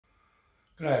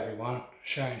G'day everyone,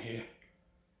 Shane here.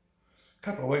 A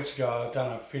couple of weeks ago I've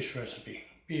done a fish recipe,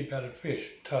 beer battered fish,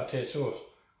 tartare sauce.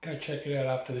 Go check it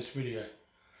out after this video.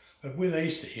 But with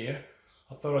Easter here,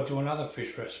 I thought I'd do another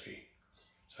fish recipe.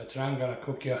 So today I'm going to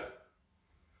cook you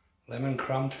lemon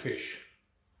crumbed fish.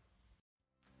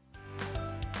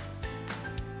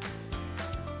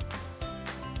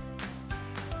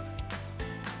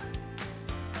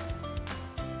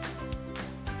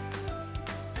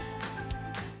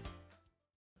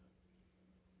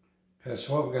 Okay,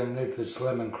 so what we're going to need for this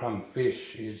lemon crumb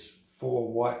fish is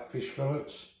 4 white fish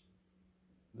fillets,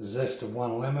 the zest of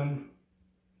 1 lemon,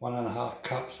 1.5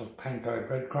 cups of panko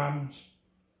breadcrumbs,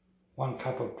 1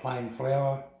 cup of plain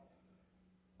flour,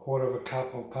 1/4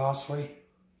 cup of parsley,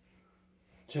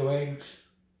 2 eggs,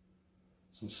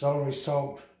 some celery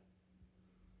salt,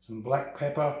 some black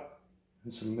pepper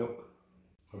and some milk.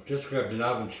 I've just grabbed an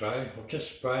oven tray. I've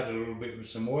just sprayed it a little bit with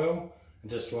some oil and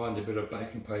just lined a bit of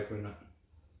baking paper in it.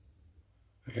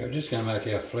 Okay, we're just going to make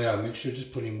our flour mixture.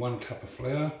 Just put in 1 cup of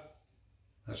flour.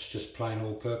 That's just plain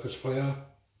all-purpose flour.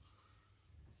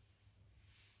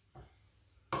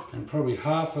 And probably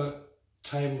 1/2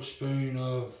 tablespoon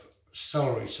of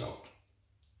celery salt.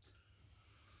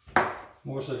 I'm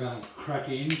also going to crack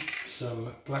in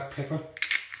some black pepper.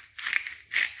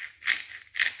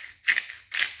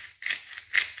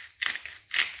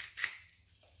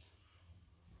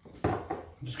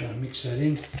 I'm just going to mix that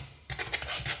in.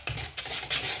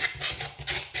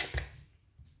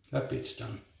 That bit's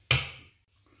done.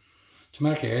 To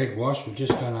make our egg wash, we're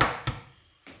just going to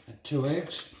add 2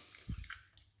 eggs.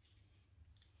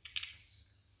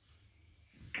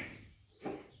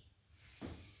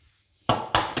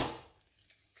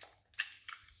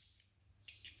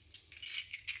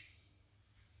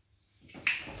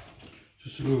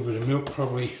 Just a little bit of milk,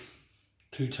 probably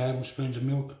 2 tablespoons of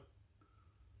milk.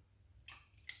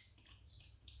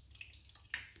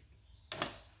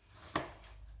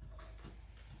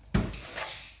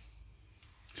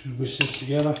 Whisk this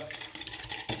together.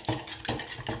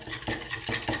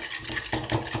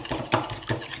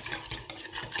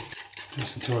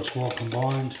 Just until it's well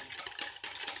combined.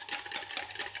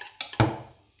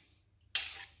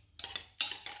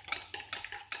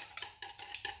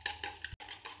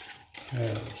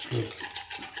 Yeah, that looks good.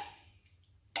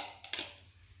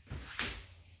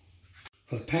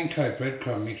 For the panko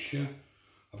breadcrumb mixture,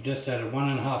 I've just added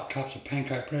 1.5 cups of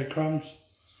panko breadcrumbs,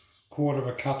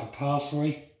 1/4 cup of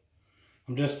parsley.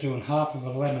 I'm just doing 1/2 of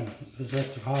a lemon, the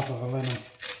zest of 1/2 of a lemon.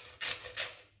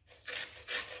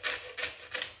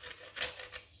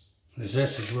 The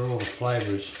zest is where all the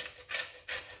flavour is.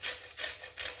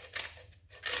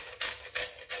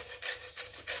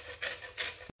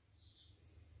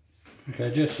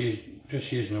 Okay, just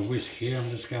using a whisk here,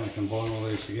 I'm just going to combine all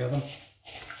these together.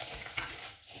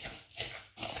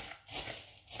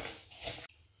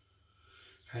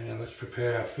 Okay, now let's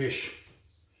prepare our fish.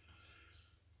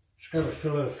 Just grab a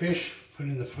fillet of fish, put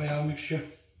in the flour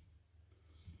mixture.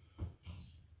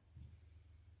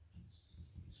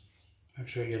 Make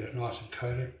sure you get it nice and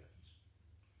coated.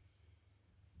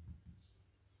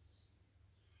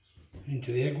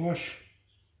 Into the egg wash.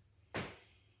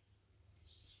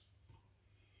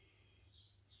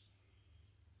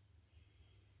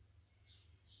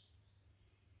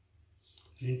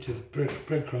 Into the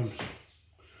breadcrumbs.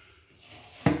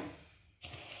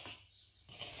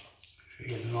 You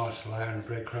get a nice layer of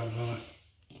breadcrumbs on it.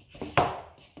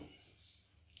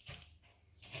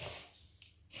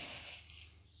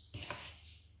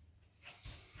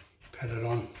 Pat it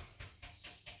on.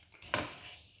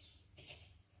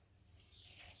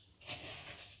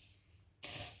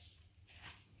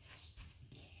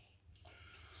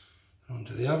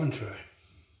 Onto the oven tray.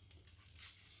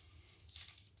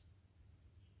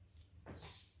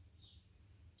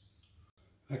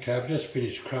 Okay, I've just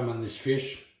finished crumbing this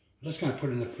fish. I'm just going to put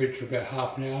it in the fridge for about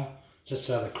 ½ an hour, just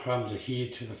so the crumbs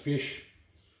adhere to the fish.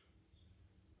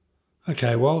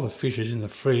 Okay, while the fish is in the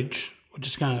fridge, we're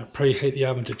just going to preheat the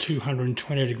oven to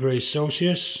 220 degrees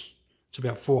Celsius. It's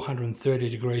about 430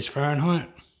 degrees Fahrenheit.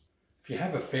 If you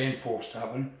have a fan forced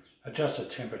oven, adjust the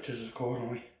temperatures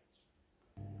accordingly.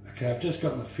 Okay, I've just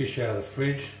gotten the fish out of the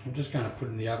fridge. I'm just going to put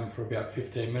it in the oven for about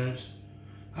 15 minutes.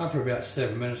 After about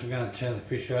 7 minutes, I'm going to turn the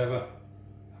fish over.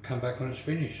 I'll come back when it's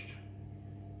finished.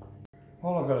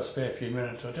 While I've got a spare few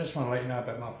minutes, I just want to let you know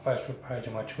about my Facebook page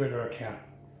and my Twitter account.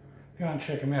 Go and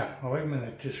check them out. I'll leave them in the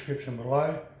description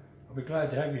below. I'll be glad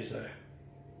to have you there.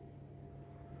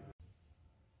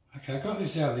 Okay, I got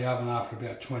this out of the oven after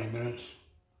about 20 minutes.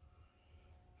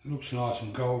 It looks nice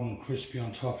and golden and crispy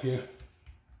on top here.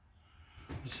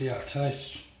 Let's see how it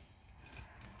tastes.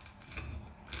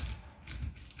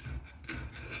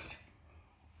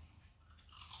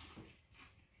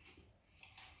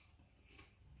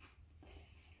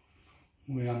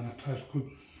 Oh yum, that tastes good.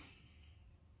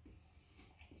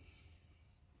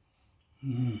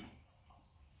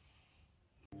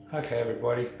 Okay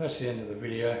everybody, that's the end of the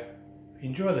video. If you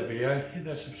enjoyed the video, hit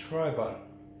that subscribe button,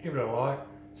 give it a like,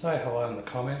 say hello in the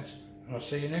comments, and I'll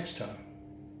see you next time.